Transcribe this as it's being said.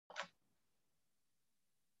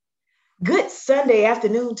Good Sunday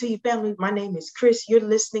afternoon to you, family. My name is Chris. You're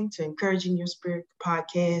listening to Encouraging Your Spirit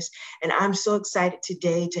podcast, and I'm so excited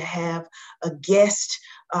today to have a guest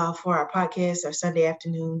for our podcast, our Sunday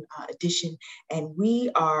afternoon edition. And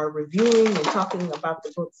we are reviewing and talking about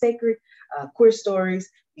the book Sacred Queer Stories,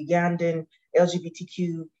 Ugandan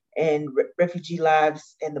LGBTQ and Refugee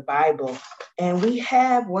Lives and the Bible. And we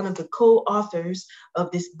have one of the co-authors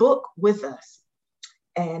of this book with us,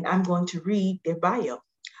 and I'm going to read their bio.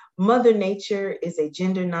 Mother Nature is a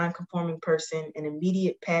gender non-conforming person, an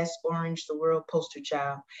immediate past Orange the World poster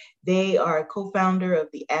child. They are a co-founder of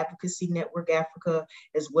the Advocacy Network Africa,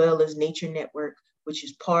 as well as Nature Network, which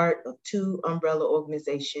is part of two umbrella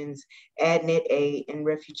organizations, ADNET A and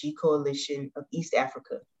Refugee Coalition of East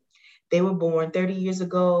Africa. They were born 30 years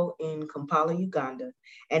ago in Kampala, Uganda,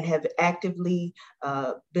 and have actively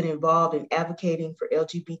been involved in advocating for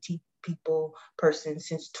LGBT persons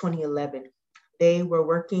since 2011. They were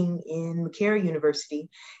working in Makerere University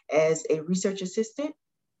as a research assistant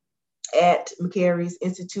at Makere's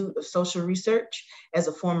Institute of Social Research, as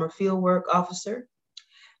a former fieldwork officer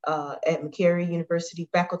at Makerere University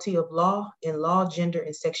Faculty of Law in Law, Gender,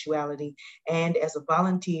 and Sexuality, and as a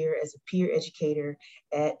volunteer as a peer educator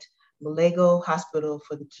at Mulego Hospital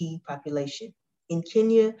for the Key Population. In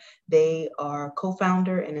Kenya, they are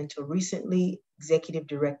co-founder and until recently executive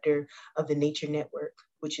director of the Nature Network,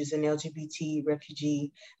 which is an LGBT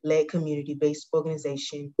refugee-led community-based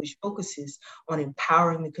organization which focuses on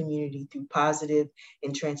empowering the community through positive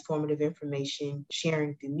and transformative information,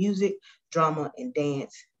 sharing through music, drama, and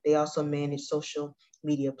dance. They also manage social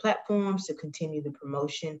media platforms to continue the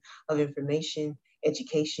promotion of information,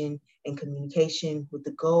 education, and communication with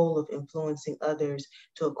the goal of influencing others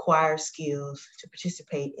to acquire skills to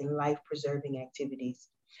participate in life-preserving activities.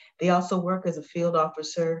 They also work as a fieldwork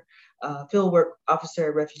officer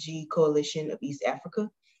at Refugee Coalition of East Africa,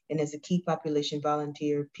 and as a key population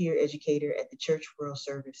volunteer, peer educator at the Church World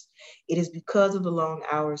Service. It is because of the long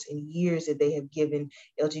hours and years that they have given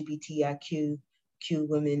LGBTIQ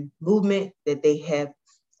women movement that they have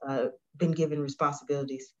been given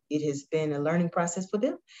responsibilities. It has been a learning process for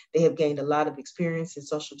them. They have gained a lot of experience in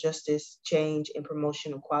social justice, change, and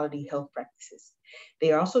promotion of quality health practices.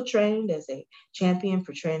 They are also trained as a champion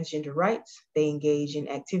for transgender rights. They engage in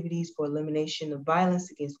activities for elimination of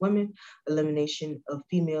violence against women, elimination of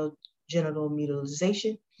female genital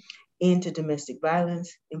mutilation, end to domestic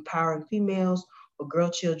violence, empowering females or girl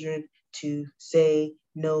children to say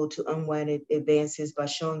no to unwanted advances by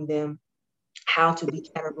showing them how to be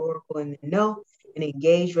categorical in their no, and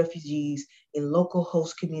engage refugees in local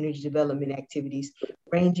host community development activities,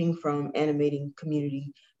 ranging from animating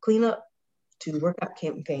community cleanup to workout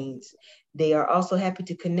campaigns. They are also happy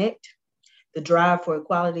to connect the drive for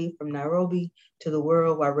equality from Nairobi to the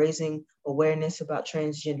world while raising awareness about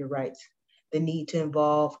transgender rights, the need to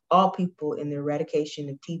involve all people in the eradication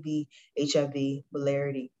of TB, HIV,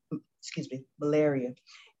 malaria,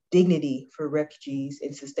 dignity for refugees,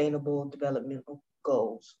 and sustainable developmental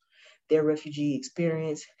goals. Their refugee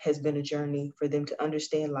experience has been a journey for them to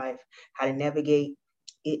understand life, how to navigate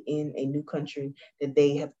it in a new country that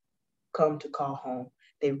they have come to call home.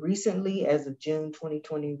 They recently, as of June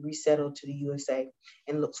 2020, resettled to the USA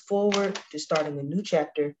and looks forward to starting a new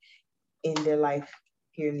chapter in their life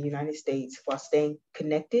here in the United States while staying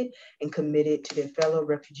connected and committed to their fellow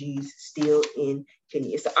refugees still in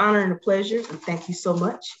Kenya. It's an honor and a pleasure, and thank you so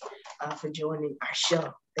much for joining our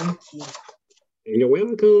show. Thank you. You're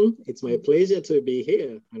welcome. It's my pleasure to be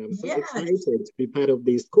here, and I'm so Yes. excited to be part of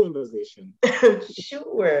this conversation.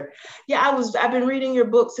 Sure. Yeah, I've been reading your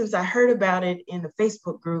book since I heard about it in the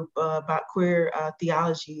Facebook group about queer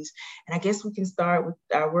theologies, and I guess we can start with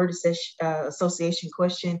our word association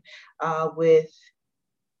question with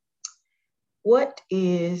what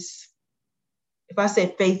is, if I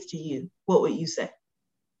said faith to you, what would you say?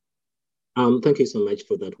 Thank you so much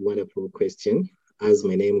for that wonderful question. As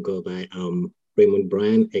my name go by, Raymond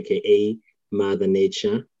Bryan, aka Mother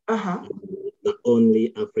Nature, the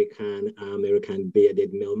only African American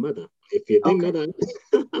bearded male mother. If you didn't know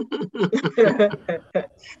that.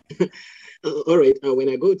 All right. When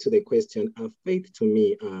I go to the question, faith to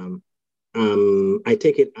me, I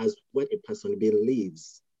take it as what a person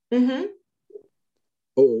believes. Mm-hmm.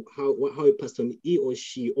 Or how a person, he or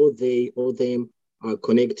she, or they, or them, are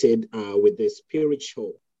connected with the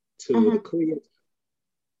spiritual to the Creator.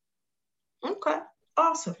 Okay,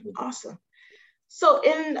 awesome. So,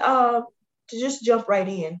 to just jump right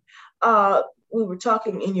in, we were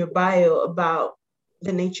talking in your bio about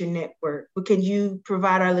the Nature Network, but can you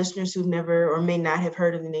provide our listeners who've never or may not have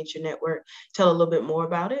heard of the Nature Network, tell a little bit more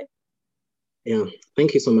about it? Yeah,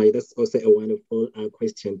 thank you so much. That's also a wonderful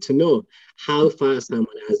question to know how far someone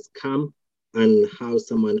has come and how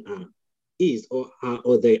someone is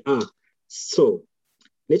or they are. So,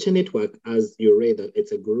 Nature Network, as you read that,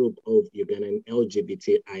 it's a group of Ugandan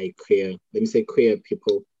LGBTI queer, let me say queer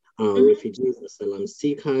people, refugees, asylum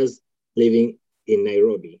seekers living in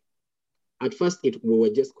Nairobi. At first, we were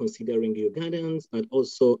just considering Ugandans, but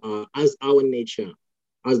also as our nature,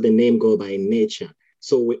 as the name go by nature.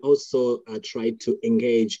 So we also tried to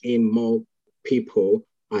engage in more people,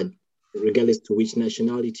 regardless to which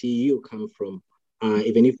nationality you come from.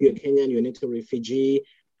 Even if you're Kenyan, you're not a refugee,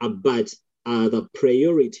 but the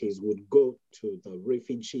priorities would go to the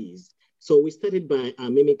refugees. So we started by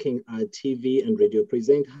mimicking TV and radio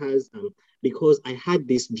presenters because I had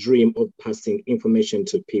this dream of passing information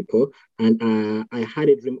to people, and I had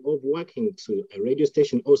a dream of working to a radio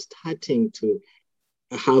station or starting to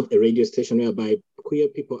have a radio station whereby queer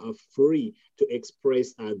people are free to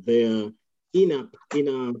express their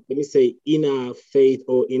let me say, inner faith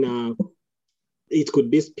or inner, it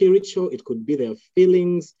could be spiritual, it could be their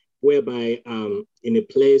feelings, whereby in a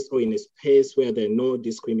place or in a space where there's no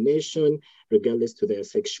discrimination, regardless to their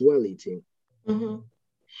sexuality. Mm-hmm.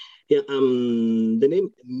 Yeah, the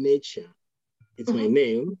name Nature, it's my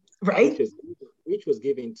name, right? Which was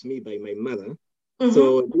given to me by my mother.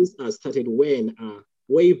 So this started when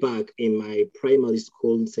way back in my primary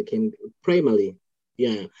school, primary,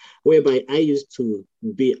 whereby I used to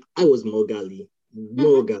be, I was Mogali,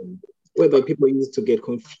 whereby people used to get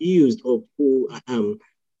confused of who I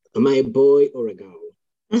am I a boy or a girl?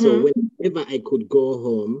 So whenever I could go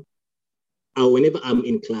home, or whenever I'm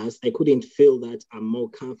in class, I couldn't feel that I'm more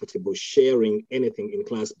comfortable sharing anything in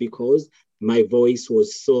class because my voice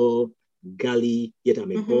was so girly, yet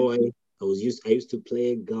I'm a boy. I used to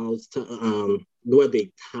play girls, what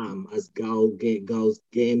they term as girls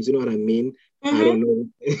games, you know what I mean? I don't know.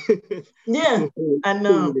 Yeah, I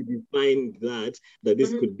know. Define that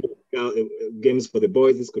this could be games for the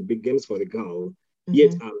boys, this could be games for the girl.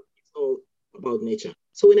 Yet it's all about nature.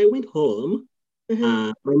 So when I went home,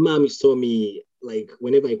 my mom saw me, like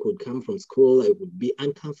whenever I could come from school, I would be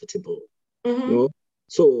uncomfortable. You know?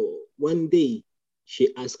 So one day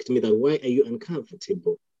she asked me that, why are you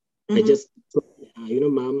uncomfortable? I just told her,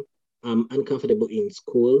 Mom, I'm uncomfortable in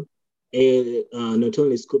school, not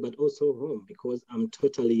only school, but also home, because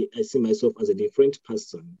I see myself as a different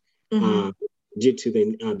person. Due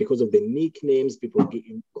to because of the nicknames, people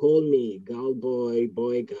call me girl boy,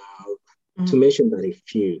 boy girl, to mention that a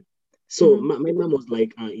few. So my mom was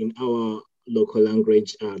like, in our local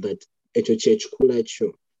language, that echochech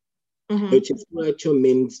kulacho. Echochech kulacho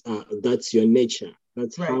means that's your nature.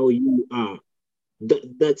 That's how you are.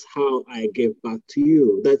 That's how I gave back to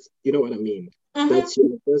you. That's, you know what I mean? That's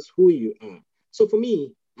who you are. So for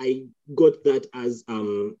me, I got that as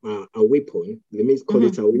a weapon. Let me call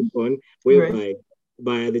it a weapon, whereby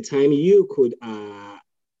by the time you could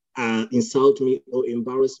insult me or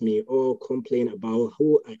embarrass me or complain about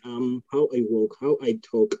who I am, how I walk, how I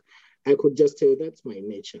talk, I could just tell that's my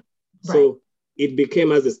nature. Right. So it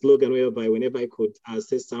became as a slogan whereby whenever I could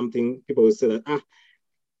say something, people would say that,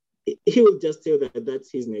 he will just tell that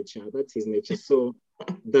that's his nature. That's his nature. So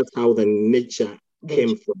that's how the nature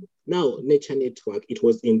came from. Now, Nature Network, it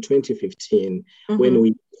was in 2015 when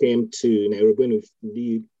we came to Nairobi, when we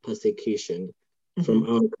did persecution from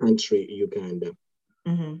our country, Uganda.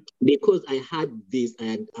 Because I had this,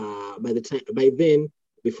 by then,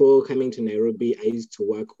 before coming to Nairobi, I used to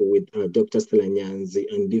work with Dr. Stella Nyanzi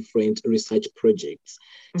on different research projects.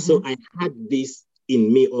 So I had this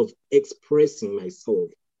in me of expressing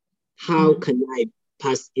myself. How can I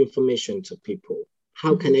pass information to people?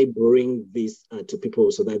 How can I bring this to people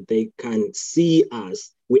so that they can see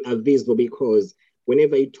us? We are visible, because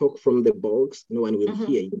whenever you talk from the box, no one will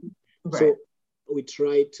hear you. Right. So we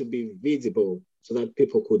try to be visible so that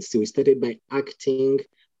people could see. We started by acting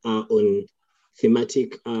on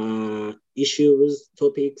thematic issues,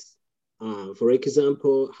 topics. For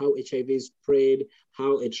example, how HIV is spread,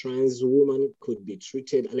 how a trans woman could be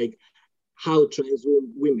treated, like how trans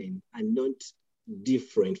women are not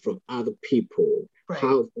different from other people,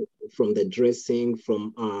 how from the dressing,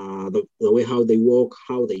 from the way how they walk,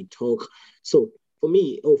 how they talk. So for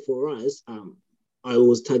me, or for us, I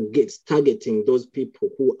was targeting those people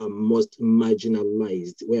who are most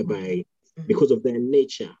marginalized, whereby because of their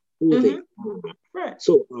nature, who they are. Right.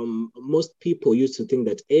 So most people used to think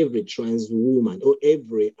that every trans woman or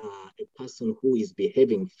every person who is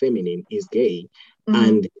behaving feminine is gay,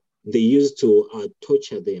 and they used to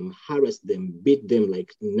torture them, harass them, beat them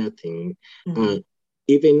like nothing.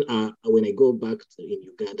 even when I go back in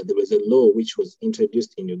Uganda, there was a law which was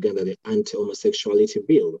introduced in Uganda, the anti-homosexuality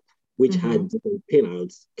bill, which had different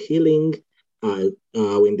penalties, killing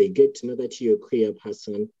when they get to know that you're a queer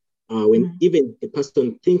person, when even a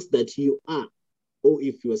person thinks that you are, or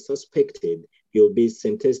if you are suspected, you'll be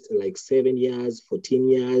sentenced to like 7 years, 14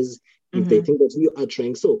 years, if they think that you are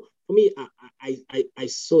trying. So for me, I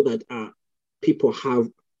saw that people have,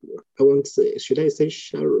 I won't say, should I say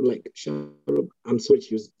shallow, I'm sorry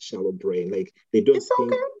to use shallow brain. Like they don't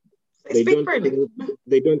think,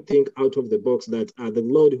 they don't think out of the box that the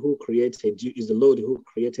Lord who created you is the Lord who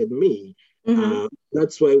created me.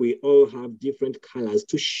 That's why we all have different colors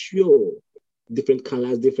to show different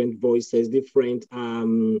colors, different voices, different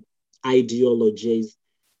ideologies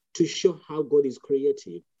to show how God is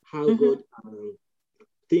creative, how God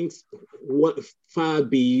thinks what far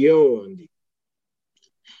beyond.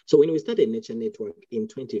 So when we started Nature Network in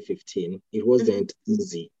 2015, it wasn't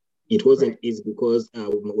easy. It wasn't easy because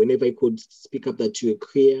whenever I could speak up that you're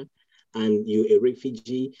queer and you're a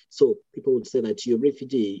refugee, so people would say that you're a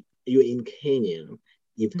refugee, you're in Kenya,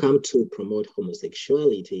 you've come to promote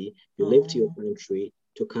homosexuality, you left your country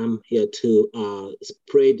to come here to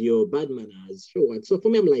spread your bad manners. So for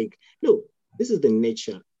me, I'm like, no, this is the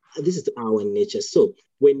nature. This is our nature. So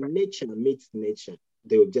when nature meets nature,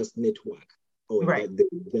 they will just network. They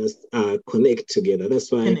just connect together.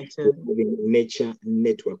 That's why we're having Nature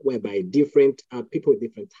Network, whereby different people with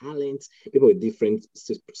different talents, people with different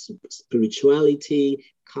spirituality,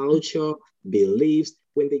 culture, beliefs,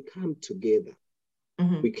 when they come together,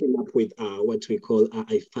 we came up with what we call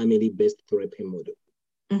a family-based therapy model.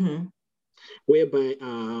 Whereby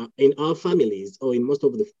in our families, or in most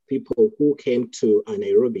of the people who came to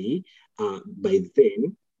Nairobi, by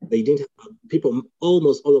then, they didn't people,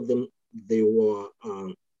 almost all of them, they were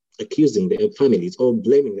accusing their families or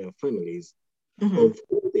blaming their families of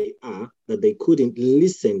who they are, that they couldn't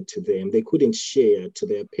listen to them, they couldn't share to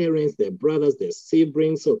their parents, their brothers, their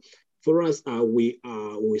siblings. So for us, we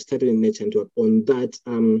started in Nature Network on that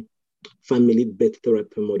family-based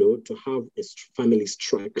therapy model to have a family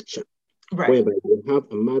structure, whereby we have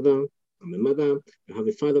a mother, I'm a mother, we have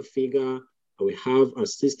a father figure, we have a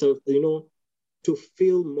sister, to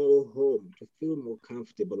feel more home, to feel more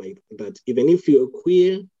comfortable, like that. Even if you're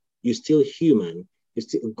queer, you're still human. You're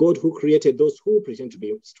still God who created those who pretend to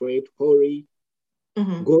be straight, hoary.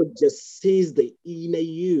 God just sees the inner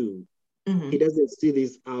you. He doesn't see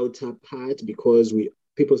this outer part because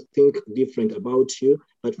people think different about you,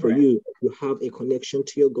 but for you, you have a connection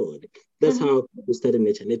to your God. That's how we started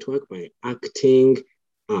Nature Network, by acting,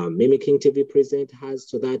 mimicking TV presenters,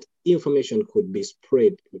 so that information could be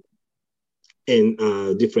spread in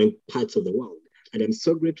different parts of the world. And I'm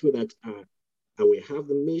so grateful that we have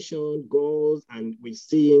the mission, goals, and we're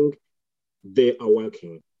seeing they are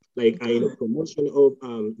working. Like in a promotion of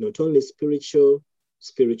not only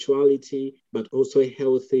spirituality, but also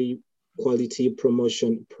healthy quality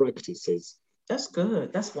promotion practices. That's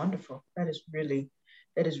good. That's wonderful. That is really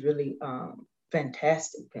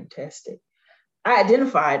fantastic. I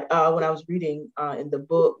identified when I was reading in the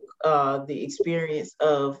book the experience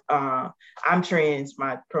of I'm trans,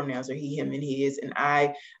 my pronouns are he, him, and his, and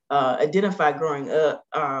I identified growing up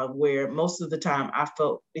where most of the time I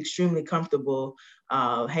felt extremely comfortable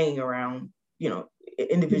hanging around,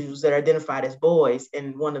 individuals that are identified as boys.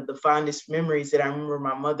 And one of the fondest memories that I remember,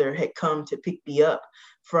 my mother had come to pick me up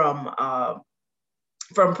from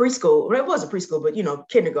preschool. Well, it wasn't preschool, but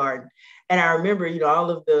kindergarten. And I remember, all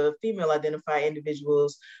of the female identified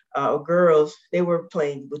individuals or girls, they were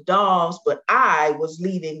playing with dolls, but I was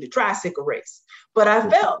leading the tricycle race. But I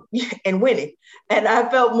felt and winning, and I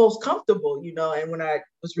felt most comfortable, And when I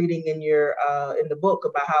was reading in the book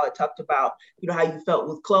about how it talked about, how you felt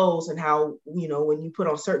with clothes and how, when you put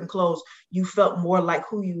on certain clothes, you felt more like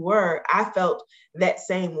who you were. I felt that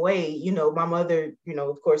same way. My mother,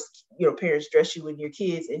 of course, parents dress you when you're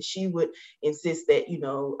kids, and she would insist that,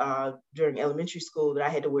 during elementary school that I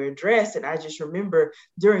had to wear a dress. And I just remember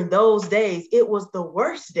during those days, it was the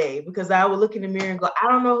worst day because I would look in the mirror and go, I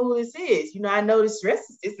don't know who this is. I know this dress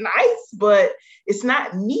is nice, but it's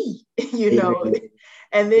not me,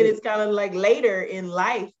 And then it's kind of like later in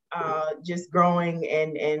life, just growing,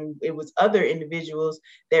 and it was other individuals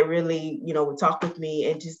that really, would talk with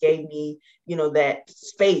me and just gave me, that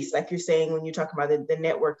space. Like you're saying, when you're talking about the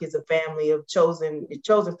network is a family of chosen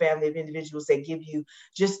family of individuals that give you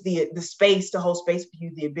just the space to hold space for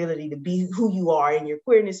you, the ability to be who you are in your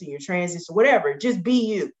queerness and your transition, whatever, just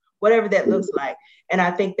be you, whatever that looks like. And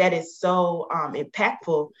I think that is so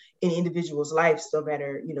impactful in individuals' lives, no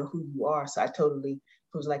matter, who you are. So I totally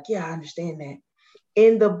was like, yeah, I understand that.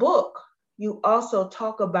 In the book, you also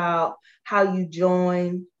talk about how you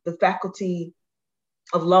joined the faculty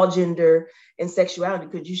of law, gender, and sexuality.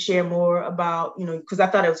 Could you share more about, because I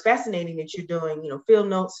thought it was fascinating that you're doing, field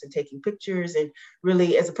notes and taking pictures, and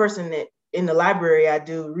really, as a person that in the library, I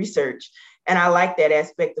do research, and I like that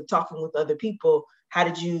aspect of talking with other people. How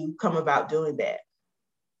did you come about doing that?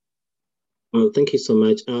 Thank you so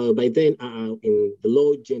much. By then, in the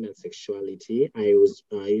law, gender, and sexuality, I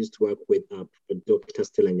used to work with Dr.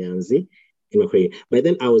 Stella Nyanzi in Macquarie. By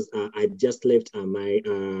then, I just left my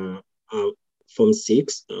Form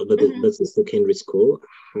 6, that's the secondary school,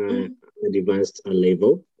 advanced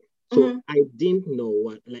level. So I didn't know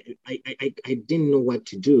what, I didn't know what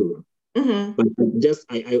to do. But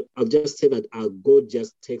I'll just say that God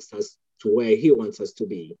just takes us to where He wants us to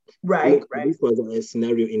be. Right. This was a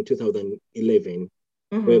scenario in 2011,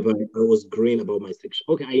 whereby I was growing about my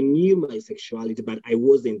sexuality. Okay, I knew my sexuality, but I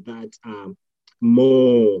wasn't that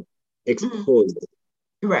more exposed.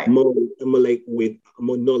 Right. More like with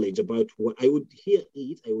more knowledge about what I would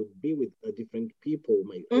eat. I would be with different people.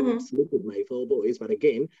 I would sleep with my fellow boys, but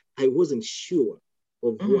again, I wasn't sure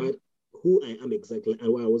of who I am exactly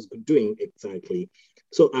and what I was doing exactly.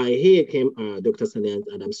 So here came Dr. Sanyans,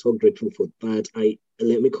 and I'm so grateful for that.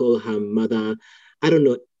 Let me call her mother. I don't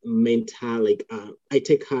know, mentor. I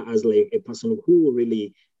take her as like a person who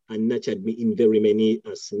really nurtured me in very many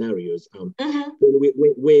scenarios.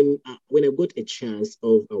 When I got a chance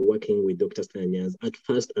of working with Dr. Sanyans, at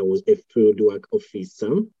first I was a fieldwork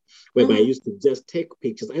officer, whereby I used to just take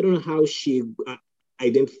pictures. I don't know how she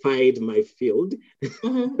identified my field.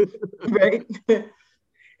 Right.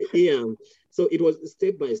 Yeah. So it was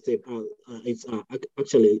step by step. It's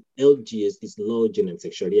actually LGS is Law, Gender, and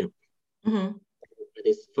Sexuality.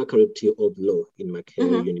 It's Faculty of Law in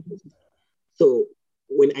Makerere University. So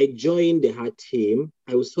when I joined the HEART team,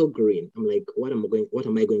 I was so green. I'm like, what am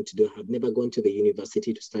I going to do? I've never gone to the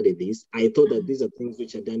university to study this. I thought that these are things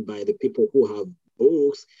which are done by the people who have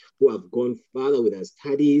books, who have gone further with their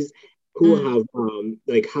studies, who have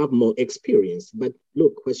have more experience. But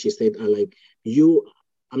look what she said,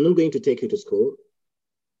 I'm not going to take you to school.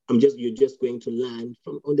 You're just going to learn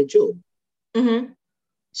from on the job.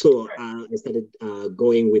 So I started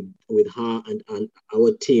going with her and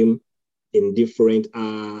our team in different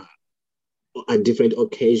at different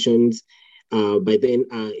occasions. By then,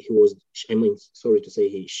 sorry to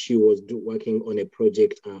say, she was working on a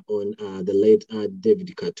project on the late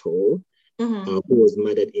David Kato, who was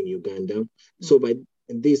murdered in Uganda. So by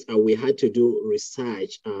this, we had to do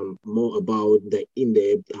research more about the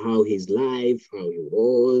in-depth, how his life, how he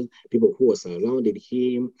was, people who were surrounded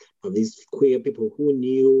him, these queer people who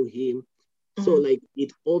knew him. So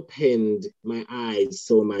it opened my eyes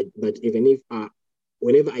so much that even if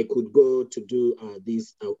whenever I could go to do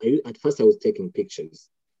this, at first I was taking pictures.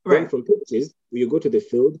 Right. Then from pictures, you go to the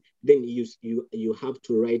field, then you have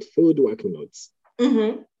to write field work notes.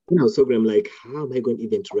 And I was so I'm like, how am I going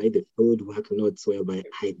even to write the field work notes whereby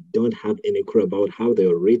I don't have any clue about how they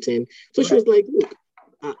were written? So she was like,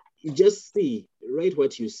 look, you just write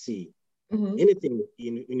what you see. Anything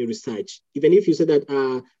in your research, even if you said that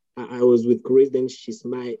I was with Chris, then he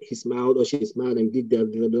smiled, or she smiled and did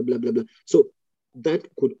that, blah, blah, blah, blah, blah. So that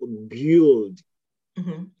could build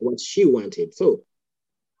what she wanted. So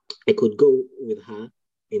I could go with her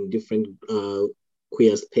in different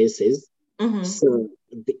queer spaces. So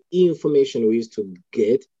the information we used to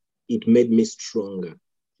get, it made me stronger.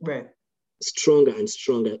 Right. Stronger and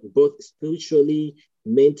stronger, both spiritually,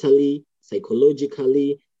 mentally,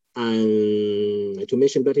 psychologically, and to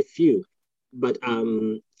mention but a few. But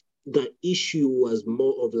the issue was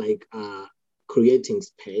more of creating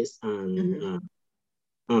space and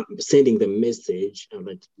sending the message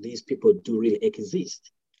that these people do really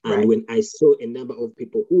exist. And when I saw a number of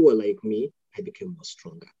people who were like me, I became more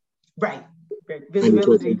stronger. Right. Visibility. And it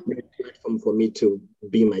was a great platform for me to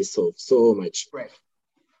be myself so much. Right.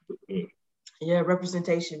 Yeah,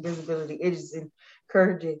 representation, visibility, it is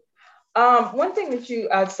encouraging. One thing that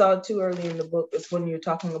I saw too early in the book is when you're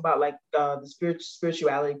talking about the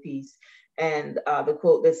spirituality piece, and the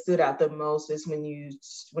quote that stood out the most is when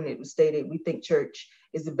it was stated, "We think church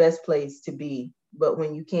is the best place to be, but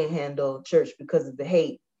when you can't handle church because of the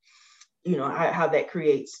hate, how that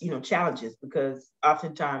creates, challenges, because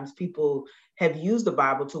oftentimes people have used the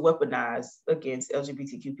Bible to weaponize against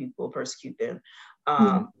LGBTQ people, persecute them."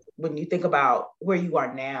 When you think about where you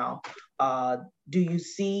are now, do you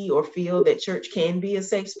see or feel that church can be a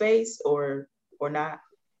safe space or not?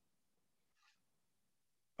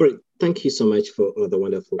 Great. Thank you so much for the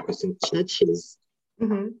wonderful question. Churches,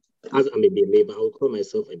 as I'm a believer, I'll call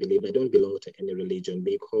myself a believer. I don't belong to any religion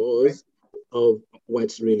because of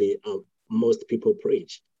what's really most people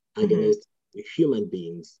preach against human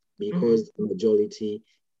beings, because the majority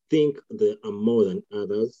think they are more than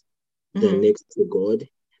others, they're next to God,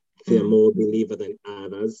 they're more believer than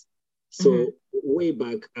others. So way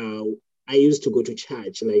back, I used to go to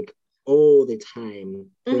church like all the time,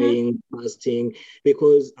 praying, fasting,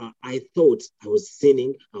 because I thought I was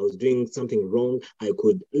sinning, I was doing something wrong. I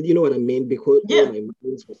could, you know what I mean? Because all my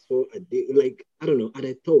minds were so, like, I don't know. And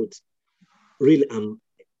I thought, really, I'm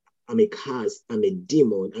a curse, I'm a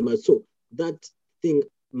demon. So that thing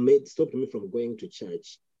stopped me from going to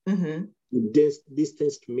church. It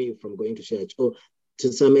distanced me from going to church. Or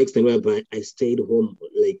to some extent, whereby I stayed home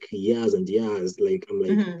like years and years. Like, I'm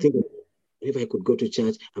like thinking, if I could go to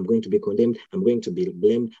church, I'm going to be condemned. I'm going to be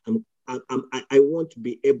blamed. I want to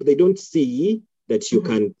be able. They don't see that you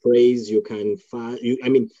can praise, you can fast.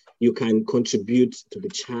 You can contribute to the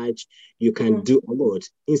church. You can do a lot.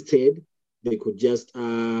 Instead, they could just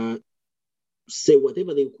say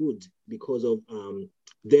whatever they could because of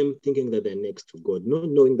them thinking that they're next to God, not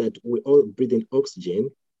knowing that we all breathe in oxygen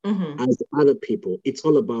as other people. It's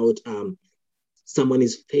all about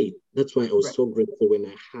someone's faith. That's why I was so grateful when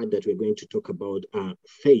I heard that we're going to talk about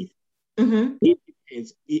faith. It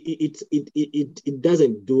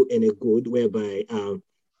doesn't do any good whereby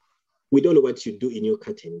we don't know what you do in your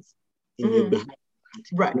curtains, in your behind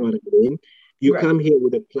curtains. You know what I mean? You come here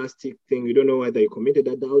with a plastic thing. You don't know whether you committed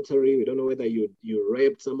adultery. You don't know whether you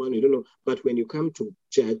raped someone. You don't know. But when you come to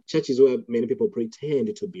church is where many people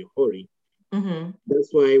pretend to be holy. That's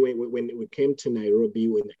why when we came to Nairobi,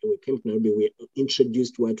 we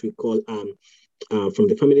introduced what we call from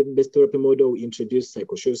the family-based therapy model. We introduced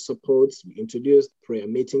psychosocial supports. We introduced prayer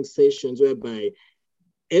meeting sessions whereby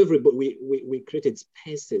everybody we created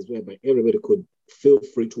spaces whereby everybody could feel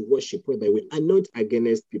free to worship. Whereby we are not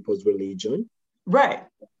against people's religion. Right.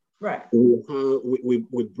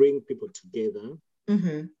 We bring people together.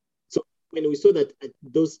 So when we saw that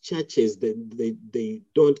those churches they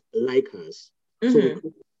don't like us, so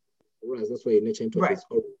that's why Nature Network is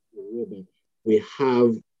horrible. We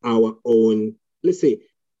have our own. Let's say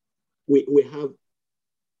we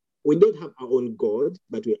don't have our own God,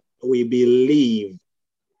 but we believe.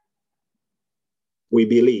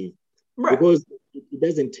 Because it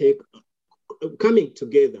doesn't take coming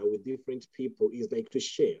together with different people is like to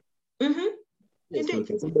share.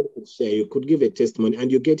 Something somebody could share. You could give a testimony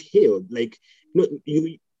and you get healed. Like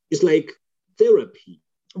it's like therapy.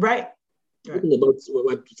 Right. Talking about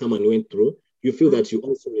what someone went through, you feel that you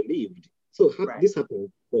also relieved. So this happens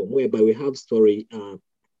whereby we have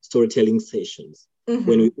storytelling sessions when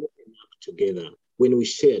we open up together, when we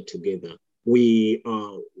share together,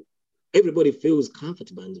 everybody feels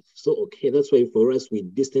comfortable and so okay. That's why for us we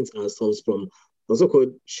distance ourselves from the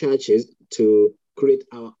so-called churches to create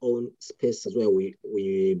our own spaces where we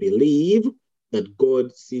believe that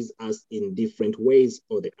God sees us in different ways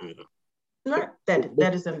or the other. Right.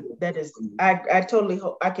 That is. I totally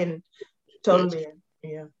hope I can totally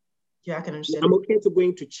I can understand. I'm okay to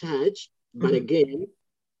going to church, but again,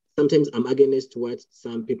 sometimes I'm against what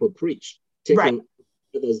some people preach, taking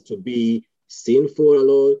others to be sinful a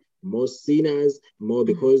lot, more sinners, more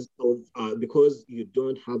because you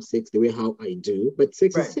don't have sex the way how I do, but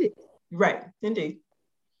sex is sex. Right. Indeed.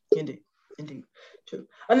 True.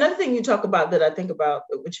 Another thing you talk about that I think about,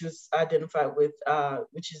 which was identified with,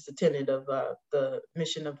 which is the tenet of the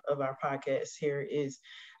mission of our podcast here, is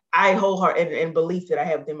I wholeheartedly and belief that I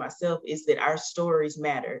have within myself is that our stories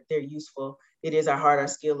matter. They're useful. It is our heart, our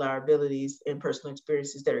skill, our abilities, and personal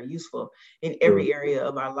experiences that are useful in every area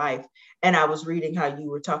of our life. And I was reading how you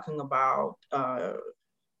were talking about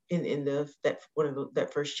in that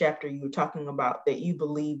first chapter, you were talking about that you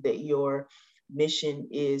believe that your mission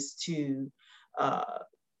is to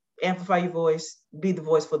amplify your voice, be the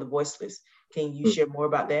voice for the voiceless. Can you share more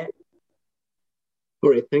about that? All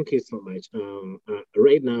right, thank you so much.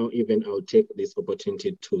 Right now, even I'll take this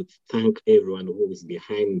opportunity to thank everyone who is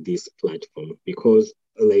behind this platform, because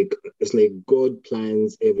it's like God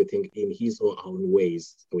plans everything in his or our own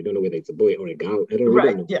ways. We don't know whether it's a boy or a girl. I don't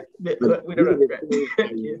know. Yeah, we don't know. I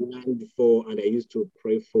planned for, and I used to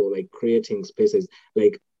pray for, like creating spaces,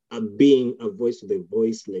 like being a voice to the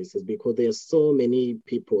voiceless, because there are so many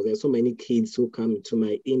people, there are so many kids who come to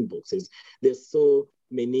my inboxes. There's so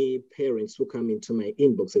many parents who come into my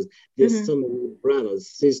inboxes. There's so many brothers,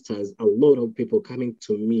 sisters, a lot of people coming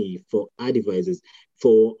to me for advices,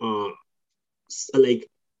 for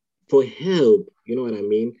for help. You know what I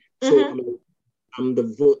mean? So I'm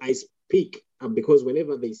the I speak because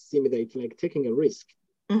whenever they see me, they feel like taking a risk.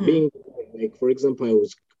 Being like, for example,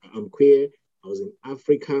 I'm queer. I was in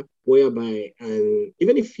Africa, whereby, and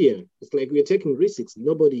even if here, it's like we're taking risks.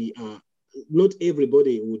 Nobody not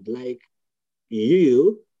everybody would like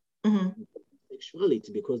you. Mm-hmm.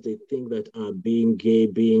 Sexuality, because they think that being gay,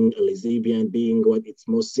 being a lesbian, being what, it's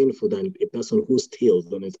more sinful than a person who steals,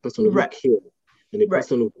 than a person who kills, and a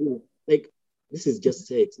person who, like, this is just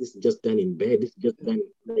sex, this is just done in bed, this is just done,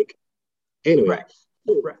 like, anyway.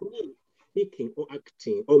 So for me, speaking or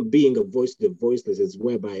acting or being a voice to the voiceless is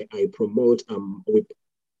whereby I promote with,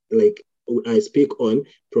 like, I speak on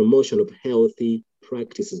promotion of healthy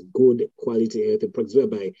practices, good quality healthy practice,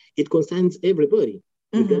 whereby it concerns everybody,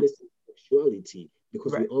 regardless of sexuality,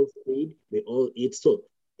 because we all feed, we all eat. So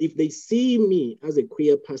if they see me as a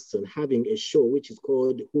queer person having a show which is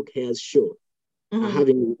called Who Cares Show,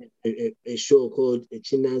 having a show called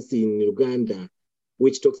Chinasi in Uganda,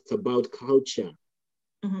 which talks about culture,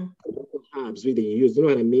 herbs really use, you know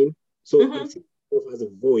what I mean? So I'm seeing myself as a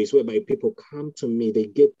voice whereby people come to me, they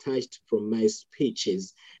get touched from my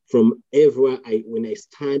speeches, from everywhere when I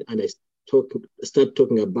stand and I start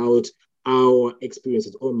talking about our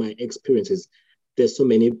experiences, all my experiences. There's so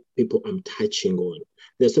many people I'm touching on.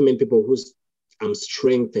 There's so many people who I'm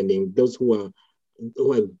strengthening, those who are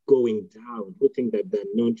going down, who think that they're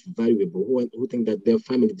not valuable, who think that their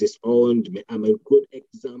family disowned me. I'm a good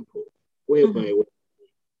example, whereby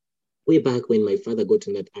way back when my father got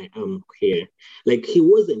to that I am queer, like he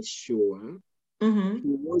wasn't sure. He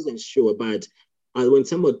wasn't sure, but when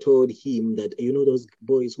someone told him that, you know, those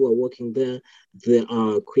boys who are working there, they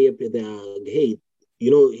are queer, they are gay,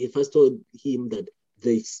 you know, he first told him that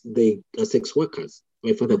they are sex workers.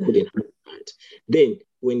 My father couldn't have that. Then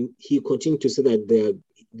when he continued to say that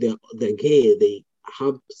they're gay, they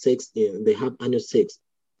have sex, they have anal sex,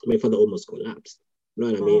 my father almost collapsed. You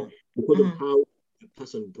know what I mean? Because of how the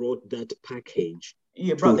person brought that package.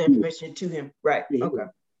 You brought the information to him, right? Okay.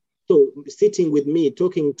 So sitting with me,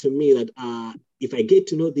 talking to me that if I get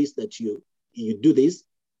to know this, that you do this,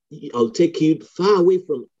 I'll take you far away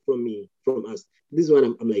from me, from us. This is what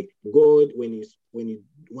I'm like, God, when you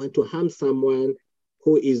want to harm someone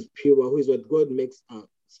who is pure, who is what, God makes a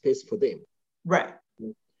space for them. Right.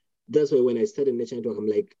 That's why when I started Nature Network, I'm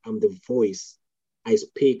like, I'm the voice. I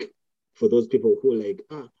speak for those people who are like,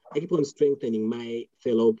 I keep on strengthening my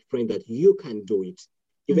fellow friend that you can do it.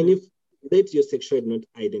 Even if let your sexuality not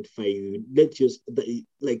identify you,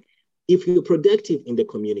 like, if you're productive in the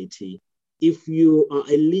community, if you are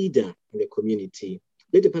a leader in the community,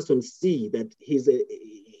 let the person see that he's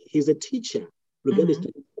a teacher, regardless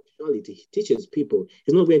of sexuality. He teaches people.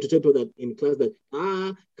 He's not going to tell people that in class that,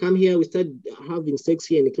 come here, we start having sex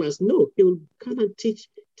here in the class. No, he will come and teach,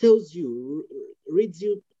 tells you, reads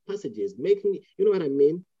you passages, making, you know what I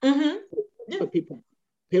mean? Yeah. People,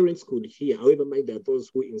 parents could hear. However, there are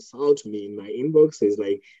those who insult me in my inboxes,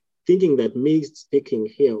 like thinking that me speaking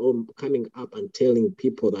here or coming up and telling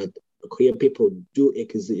people that queer people do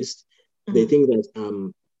exist, they think that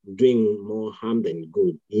I'm doing more harm than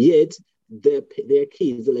good. Yet their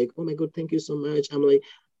kids are like, oh my God, thank you so much.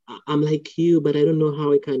 I'm like you, but I don't know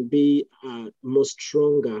how I can be more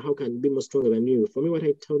stronger. How can I be more stronger than you? For me, what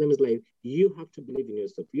I tell them is like, you have to believe in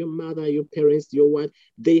yourself. Your mother, your parents, your what,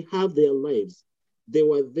 they have their lives. They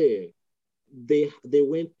were there. They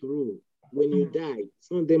went through. When you die, it's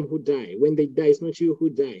not them who die. When they die, it's not you who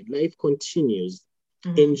die. Life continues.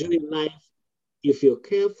 Enjoy life. If you're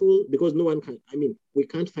careful, because no one can, we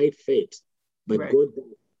can't fight fate, but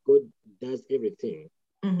God does everything.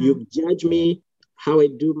 You judge me, how I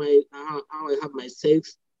do how I have my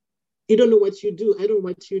sex. You don't know what you do. I don't know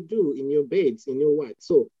what you do in your beds, in your what.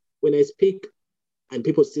 So when I speak and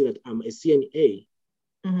people see that I'm a CNA,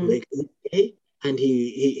 like, hey, and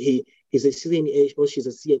he's a CNA, or she's a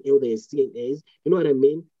CNA, or they're CNAs, you know what I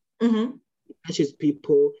mean? He touches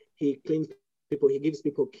people, he cleans people, he gives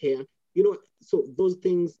people care, you know. So those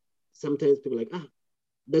things, sometimes people are like,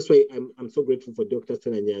 that's why I'm so grateful for Dr.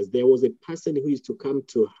 Senanyas. There was a person who used to come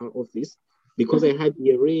to her office because I had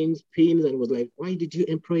earrings, pins, and was like, why did you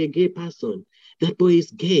employ a gay person? That boy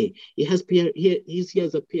is gay. He has his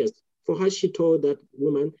ears are pierced. For her, she told that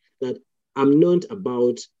woman that I'm not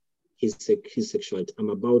about his sexuality.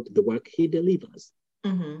 I'm about the work he delivers.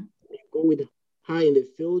 I go with her in the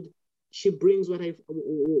field. She brings what I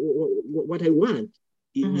want.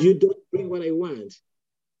 You don't bring what I want.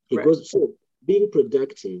 It goes, so being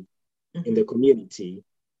productive in the community,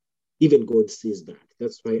 even God sees that.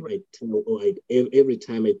 That's why every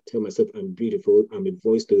time I tell myself I'm beautiful, I'm a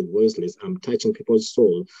voice to the voiceless, I'm touching people's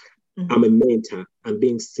soul, I'm a mentor, I'm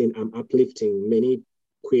being seen, I'm uplifting many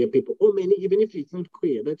queer people, or many, even if it's not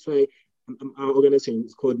queer. That's why our organization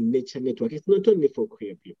is called Nature Network. It's not only for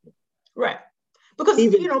queer people. Right. Because,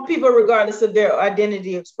 people, regardless of their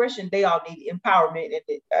identity expression, they all need empowerment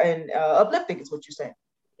and uplifting, is what you're saying.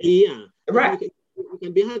 Yeah. Right. You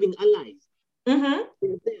can be having allies. Mm-hmm.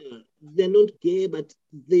 They're not gay, but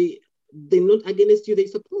they're not against you. They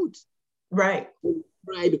support. Right. We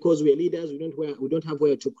cry because we're leaders. We don't have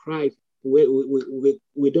where to cry.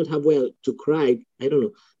 We don't have where to cry. I don't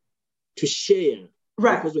know, to share.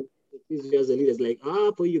 Right. Because we as a leaders, like,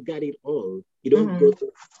 for you got it all. You don't go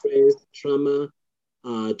through stress, trauma,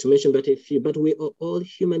 to mention but we are all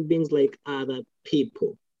human beings like other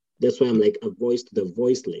people. That's why I'm like a voice to the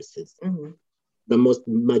voiceless, the most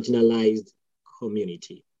marginalized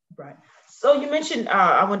community. Right. So you mentioned,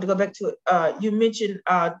 I want to go back to it. You mentioned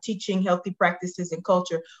teaching healthy practices and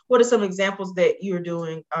culture. What are some examples that you're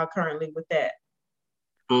doing currently with that?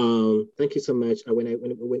 Thank you so much.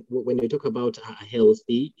 When we talk about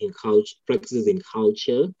healthy in culture, practices in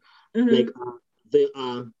culture, like there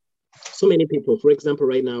are so many people. For example,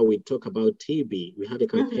 right now we talk about TB. We have a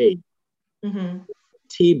campaign.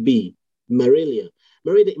 TB, malaria.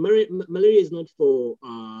 Malaria is not for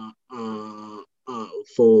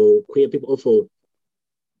queer people or for,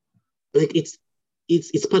 like, it's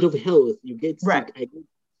part of health. You get sick, I get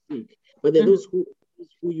sick, but there are those who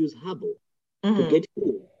use herbal to get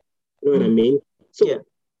healed. You know what I mean? So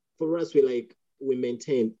for us, we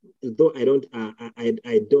maintain. Though I don't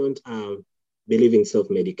believe in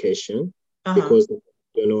self-medication because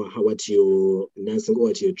you know what you're nursing or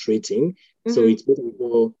what you're treating. So it's better to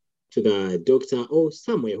go to the doctor or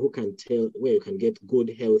somewhere who can tell where you can get good,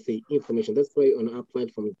 healthy information. That's why on our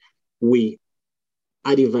platform we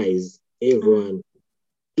advise everyone,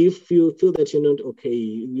 if you feel that you're not okay,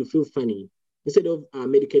 you feel funny, instead of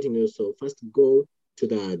medicating yourself, first go to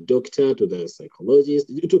the doctor, to the psychologist,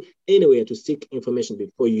 to anywhere to seek information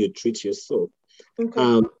before you treat yourself.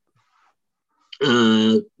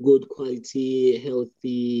 Good quality, healthy.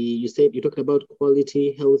 You talked about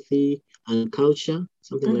quality, healthy, and culture,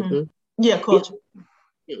 something like that. Yeah, culture.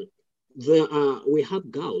 Yeah. We have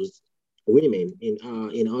girls, women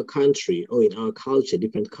in our country or in our culture,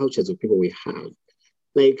 different cultures of people we have.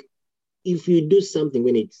 Like, if you do something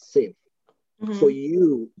when it's safe for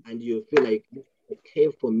you and you feel like it's okay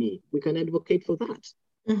for me, we can advocate for that.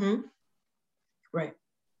 Right.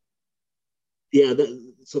 Yeah,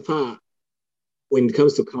 so far, when it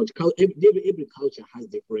comes to culture, every culture has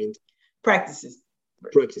different practices.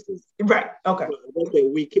 Right. Okay. So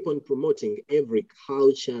we keep on promoting every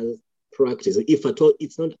culture's practice. If at all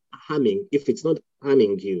it's not harming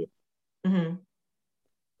you,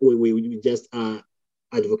 we just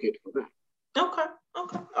advocate for that. Okay.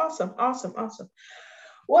 Awesome.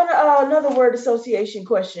 What another word association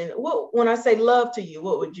question? When I say love to you,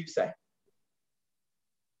 what would you say?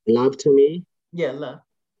 Love to me? Yeah, love.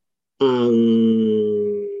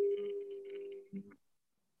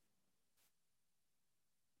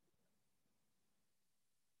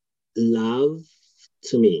 Love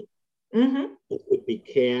to me. It could be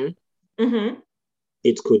care.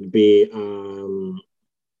 It could be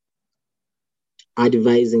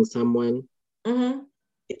advising someone.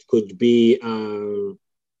 It could be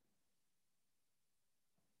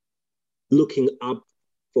looking up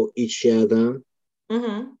for each other,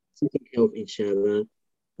 taking care of each other,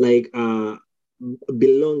 like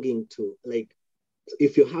belonging to, like,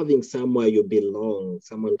 if you're having somewhere you belong,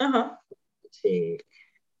 someone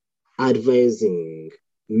advising.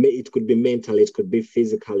 It could be mental, it could be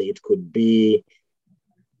physically, it could be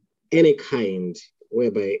any kind,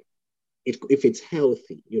 whereby if it's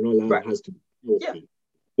healthy, love has to be healthy.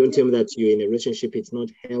 Don't tell me that you're in a relationship, it's not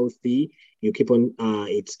healthy, you keep on,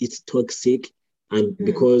 it's toxic, and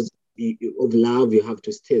because of love, you have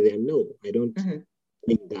to stay there. No, I don't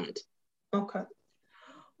think that. Okay.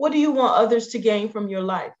 What do you want others to gain from your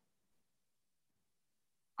life?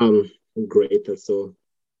 Great. So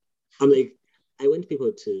I'm like, I want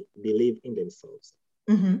people to believe in themselves.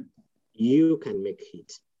 You can make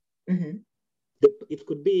it. It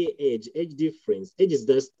could be age difference. Age is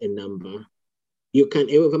just a number. You can,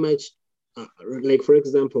 however much, like, for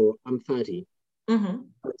example, I'm 30.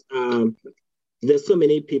 But, there's so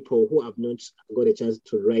many people who have not got a chance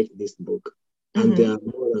to write this book. And they are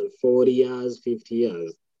more than 40 years, 50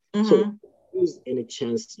 years. So use any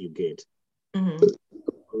chance you get.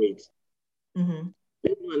 Great.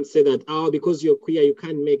 Everyone say that, because you're queer, you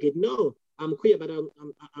can't make it. No, I'm queer, but I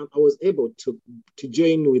was able to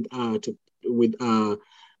join with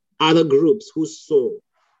other groups who saw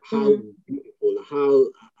how beautiful, how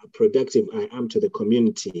productive I am to the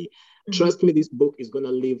community. Trust me, this book is going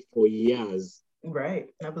to live for years.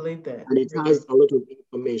 Right, I believe that. And it has a lot of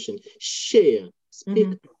information. Share,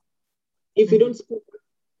 speak. If you don't speak,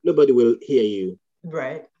 nobody will hear you.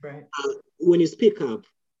 Right. When you speak up,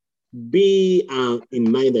 be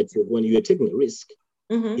in mind that when you're taking a risk,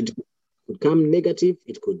 It could become negative,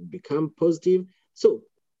 it could become positive. So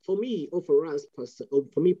for me, or for us, or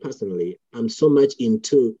for me personally, I'm so much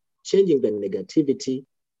into changing the negativity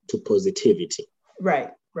to positivity.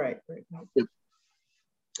 Right. Yeah.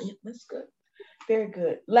 Yeah, that's good. Very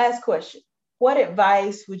good. Last question. What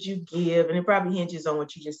advice would you give? And it probably hinges on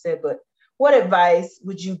what you just said, but what advice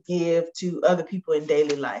would you give to other people in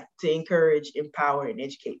daily life to encourage, empower, and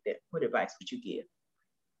educate them? What advice would you give?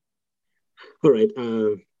 All right.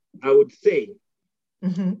 I would say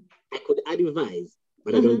I could advise,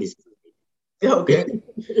 but I don't decide. Okay.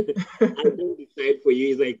 I don't decide for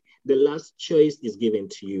you. It's like the last choice is given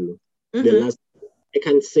to you. The last, I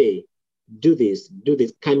can say, do this.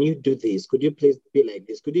 Can you do this? Could you please be like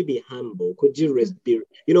this? Could you be humble? Could you be,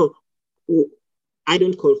 I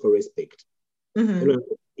don't call for respect.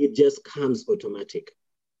 It just comes automatic.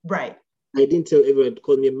 Right. I didn't tell everyone to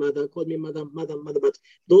call me mother, mother. But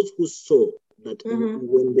those who saw that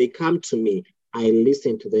when they come to me, I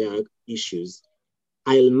listen to their issues.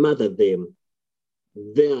 I'll mother them.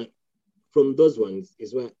 From those ones,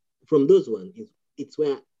 it's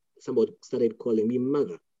where somebody started calling me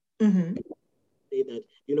mother. Say that,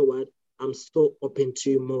 you know what, I'm so open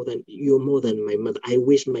to you more than my mother. I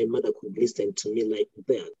wish my mother could listen to me like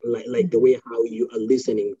that, like the way how you are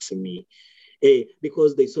listening to me.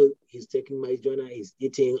 Because they saw he's taking my journal, he's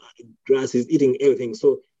eating grass, he's eating everything.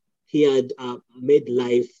 So he had made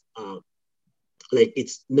life like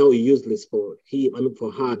it's now useless for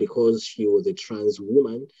her, because she was a trans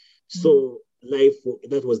woman. So life,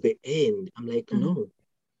 that was the end. I'm like, no.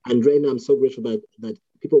 And right now I'm so grateful that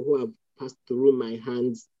people who have passed through my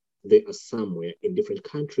hands, they are somewhere in different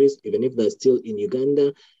countries, even if they're still in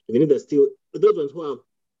Uganda, even if they're still, those ones who have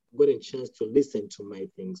gotten a chance to listen to my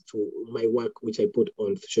things, to my work, which I put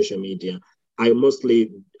on social media. I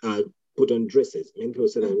mostly put on dresses. Many people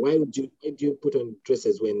say, why do you put on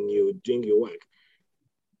dresses when you're doing your work?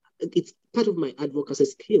 It's part of my advocacy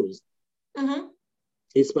skills. I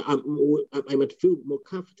might feel more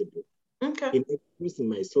comfortable in expressing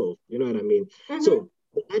myself. You know what I mean? So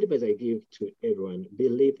the advice I give to everyone: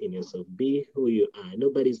 believe in yourself, be who you are.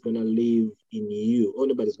 Nobody's gonna live in you, or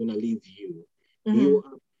nobody's gonna leave you. You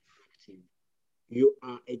are active. You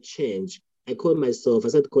are a change. I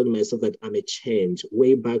started calling myself that I'm a change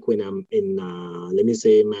way back when I'm in, let me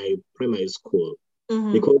say, my primary school.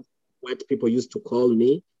 Because what people used to call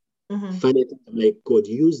me, funny, I'm like, God,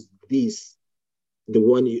 use this,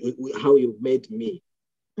 how you made me,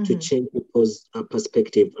 to change people's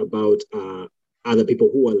perspective about other people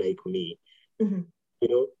who are like me.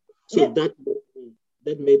 So that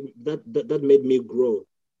made me grow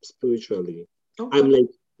spiritually. I'm like,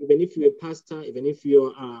 even if you're a pastor, even if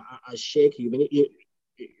you're a sheikh, even if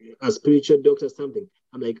a spiritual doctor or something,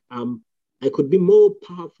 I'm like, I could be more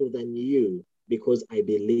powerful than you, because I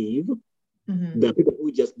believe there are people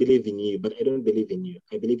who just believe in you, but I don't believe in you.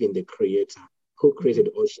 I believe in the Creator who created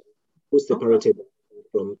the ocean, who separated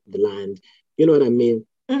from the land. You know what I mean?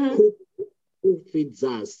 Who feeds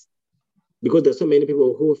us? Because there's so many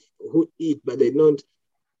people who eat, but they don't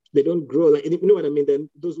grow. Like, you know what I mean? Then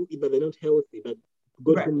those who eat, but they're not healthy. But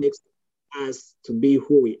God who makes us to be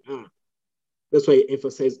who we are. That's why I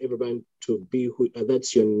emphasize everyone to be who.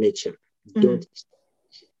 That's your nature. Don't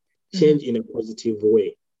change in a positive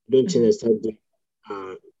way. Don't change and start doing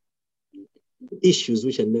issues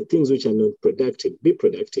things which are not productive. Be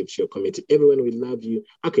productive to your community. Everyone will love you.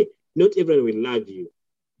 Okay, not everyone will love you,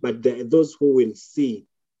 but there are those who will see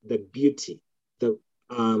the beauty, the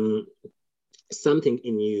something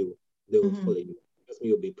in you. They will follow you.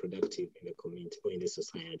 You'll be productive in the community or in the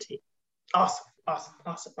society. Awesome.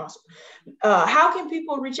 How can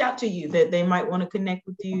people reach out to you that they might want to connect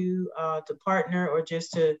with you, to partner, or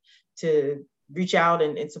just to reach out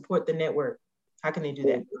and support the network? How can they do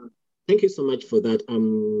that? Thank you so much for that.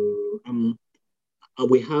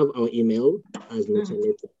 We have our email as Nature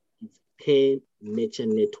Network. It's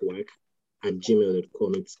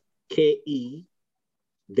KNatureNetwork@gmail.com. It's KE,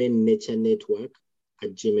 then Nature Network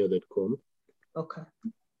 @gmail.com. Okay.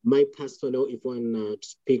 My personal, if you want to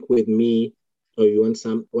speak with me or you want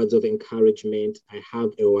some words of encouragement, I have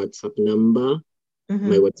a WhatsApp number.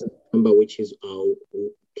 My WhatsApp number, which is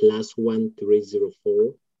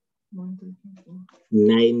 +1304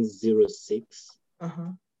 906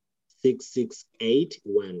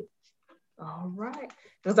 6681. All right.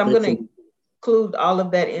 Because I'm going to include all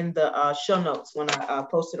of that in the show notes when I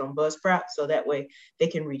post it on Buzzsprout, so that way they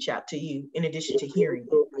can reach out to you in addition to hearing.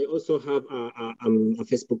 I also have a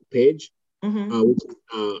Facebook page, which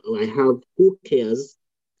I have Who Cares.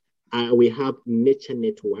 We have Nature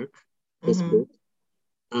Network Facebook.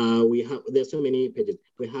 There's so many pages.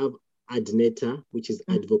 We have Adneta, which is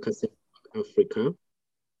Advocacy Africa.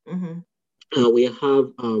 Mm-hmm. We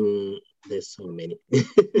have there's so many.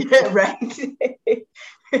 Yeah, right.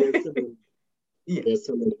 There's so many. Yeah. There's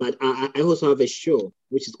so many. But I also have a show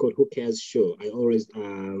which is called Who Cares Show. I always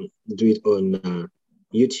do it on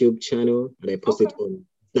YouTube channel, and I post it on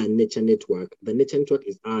the Nature Network. The Nature Network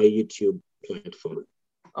is our YouTube platform.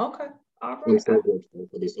 Okay. All right. I'm so grateful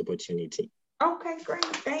for this opportunity. Okay, great.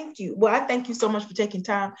 Thank you. Well, I thank you so much for taking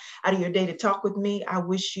time out of your day to talk with me. I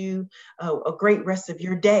wish you a great rest of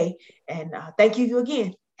your day. And thank you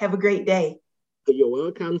again. Have a great day. You're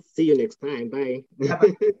welcome. See you next time. Bye.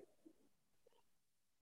 Bye-bye.